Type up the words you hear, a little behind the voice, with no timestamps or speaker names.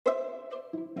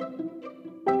We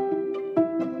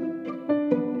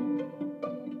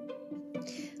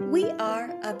are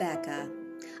Abeka,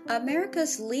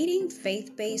 America's leading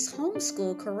faith-based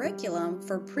homeschool curriculum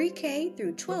for pre-K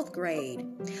through 12th grade.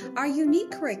 Our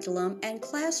unique curriculum and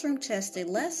classroom-tested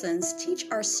lessons teach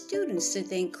our students to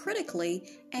think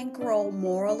critically and grow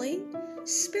morally,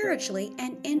 spiritually,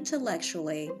 and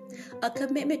intellectually. A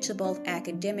commitment to both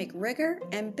academic rigor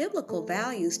and biblical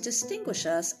values distinguish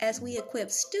us as we equip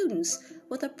students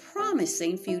with a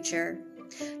promising future.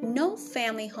 No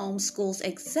family homeschools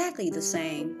exactly the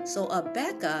same, so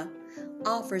Abeka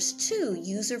offers two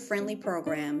user-friendly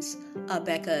programs: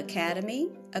 Abeka Academy,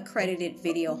 accredited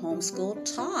video homeschool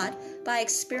taught by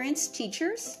experienced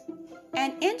teachers,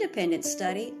 and independent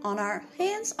study on our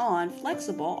hands-on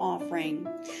flexible offering.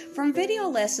 From video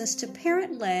lessons to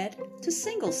parent-led to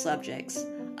single subjects,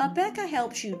 Abeka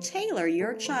helps you tailor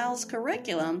your child's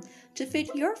curriculum to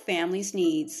fit your family's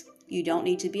needs. You don't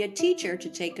need to be a teacher to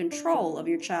take control of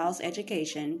your child's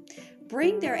education.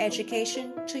 Bring their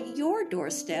education to your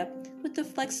doorstep with the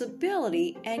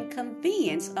flexibility and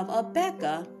convenience of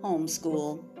Abeka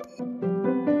Homeschool.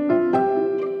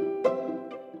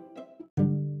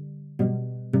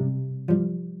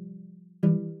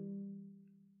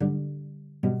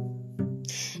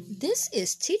 This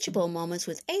is Teachable Moments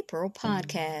with April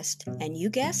podcast, and you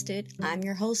guessed it, I'm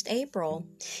your host, April.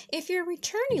 If you're a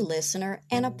returning listener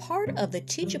and a part of the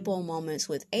Teachable Moments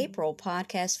with April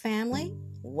podcast family,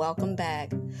 welcome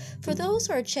back. For those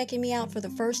who are checking me out for the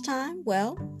first time,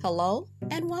 well, hello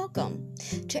and welcome.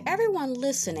 To everyone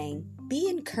listening, be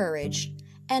encouraged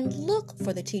and look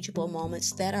for the teachable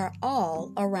moments that are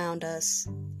all around us.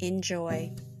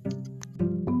 Enjoy.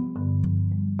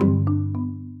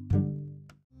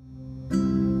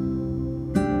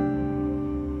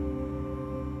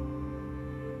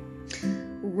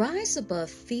 Rise Above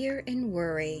Fear and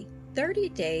Worry, 30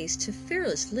 Days to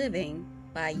Fearless Living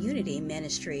by Unity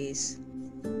Ministries.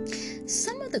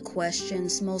 Some of the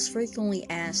questions most frequently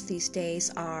asked these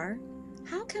days are,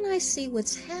 how can I see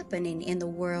what's happening in the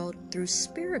world through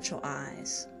spiritual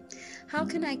eyes? How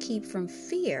can I keep from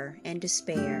fear and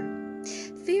despair?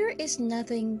 Fear is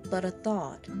nothing but a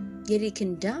thought, yet it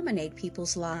can dominate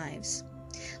people's lives.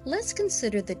 Let's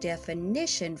consider the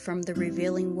definition from the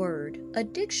Revealing Word, a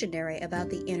dictionary about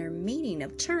the inner meaning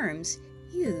of terms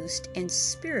used in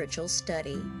spiritual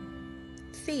study.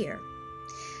 Fear.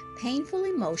 Painful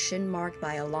emotion marked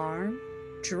by alarm,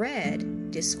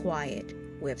 dread, disquiet.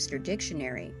 Webster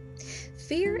Dictionary.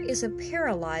 Fear is a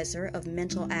paralyzer of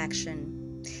mental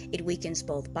action. It weakens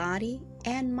both body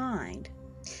and mind.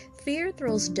 Fear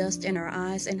throws dust in our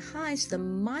eyes and hides the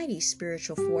mighty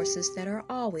spiritual forces that are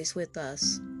always with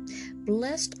us.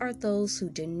 Blessed are those who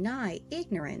deny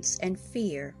ignorance and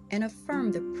fear and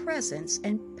affirm the presence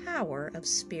and power of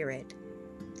spirit.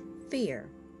 Fear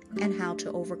and how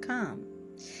to overcome.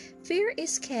 Fear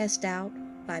is cast out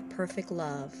by perfect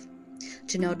love.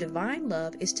 To know divine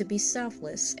love is to be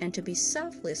selfless, and to be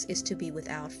selfless is to be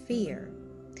without fear.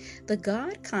 The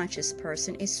God-conscious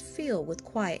person is filled with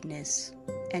quietness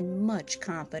and much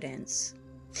confidence.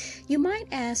 You might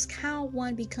ask how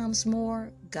one becomes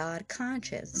more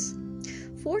God-conscious.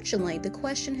 Fortunately, the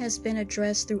question has been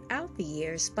addressed throughout the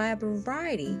years by a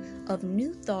variety of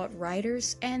New Thought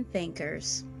writers and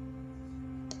thinkers.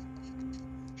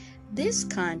 This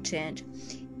content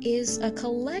is a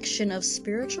collection of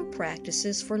spiritual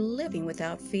practices for living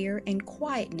without fear and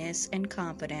quietness and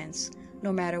confidence,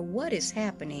 no matter what is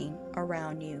happening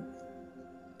around you.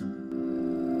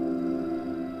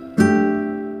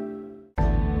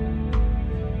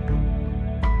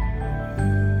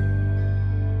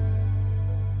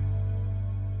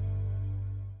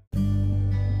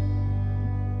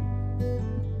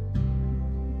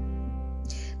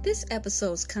 This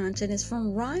episode's content is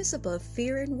from Rise Above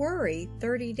Fear and Worry,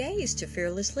 30 Days to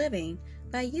Fearless Living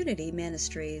by Unity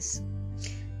Ministries.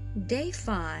 Day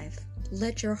 5,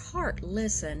 Let Your Heart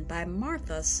Listen by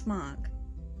Martha Smock.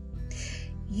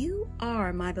 You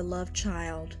are my beloved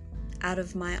child. Out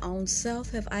of my own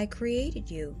self have I created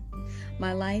you.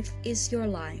 My life is your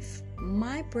life.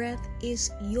 My breath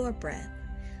is your breath.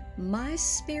 My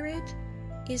spirit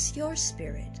is your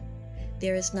spirit.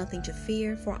 There is nothing to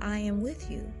fear, for I am with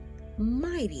you,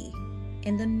 mighty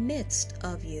in the midst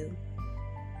of you.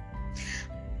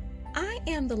 I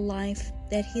am the life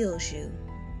that heals you.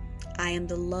 I am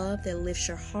the love that lifts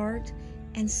your heart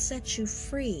and sets you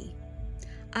free.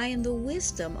 I am the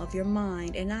wisdom of your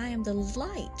mind, and I am the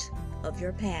light of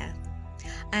your path.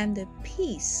 I am the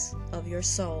peace of your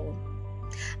soul.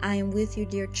 I am with you,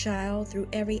 dear child, through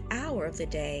every hour of the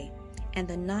day and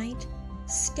the night,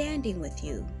 standing with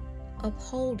you,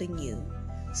 upholding you,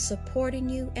 supporting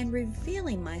you, and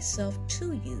revealing myself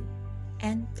to you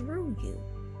and through you.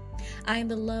 I am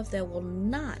the love that will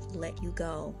not let you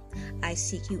go. I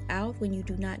seek you out when you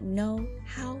do not know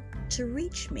how to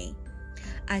reach me.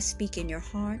 I speak in your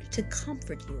heart to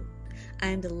comfort you. I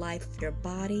am the life of your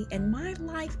body, and my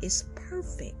life is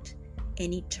perfect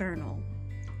and eternal.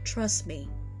 Trust me,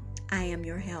 I am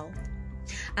your health.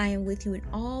 I am with you in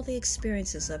all the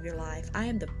experiences of your life. I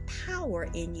am the power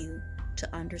in you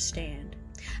to understand.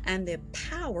 I am the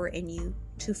power in you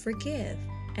to forgive.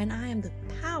 And I am the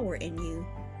power in you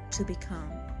to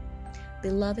become.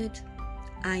 Beloved,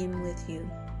 I am with you.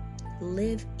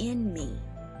 Live in me.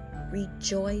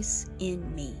 Rejoice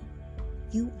in me.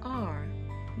 You are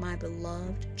my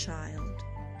beloved child.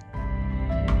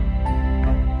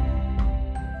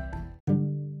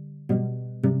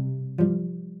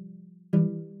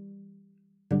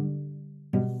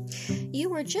 You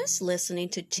were just listening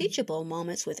to Teachable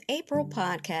Moments with April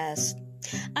podcast.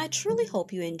 I truly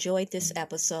hope you enjoyed this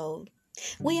episode.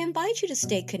 We invite you to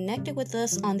stay connected with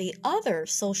us on the other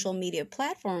social media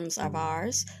platforms of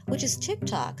ours, which is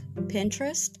TikTok,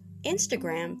 Pinterest,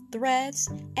 Instagram, Threads,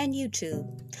 and YouTube.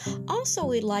 Also,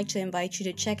 we'd like to invite you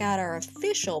to check out our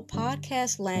official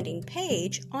podcast landing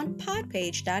page on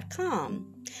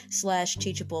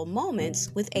podpage.com/teachable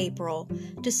moments with April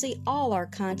to see all our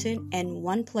content in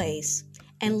one place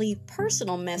and leave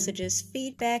personal messages,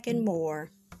 feedback, and more.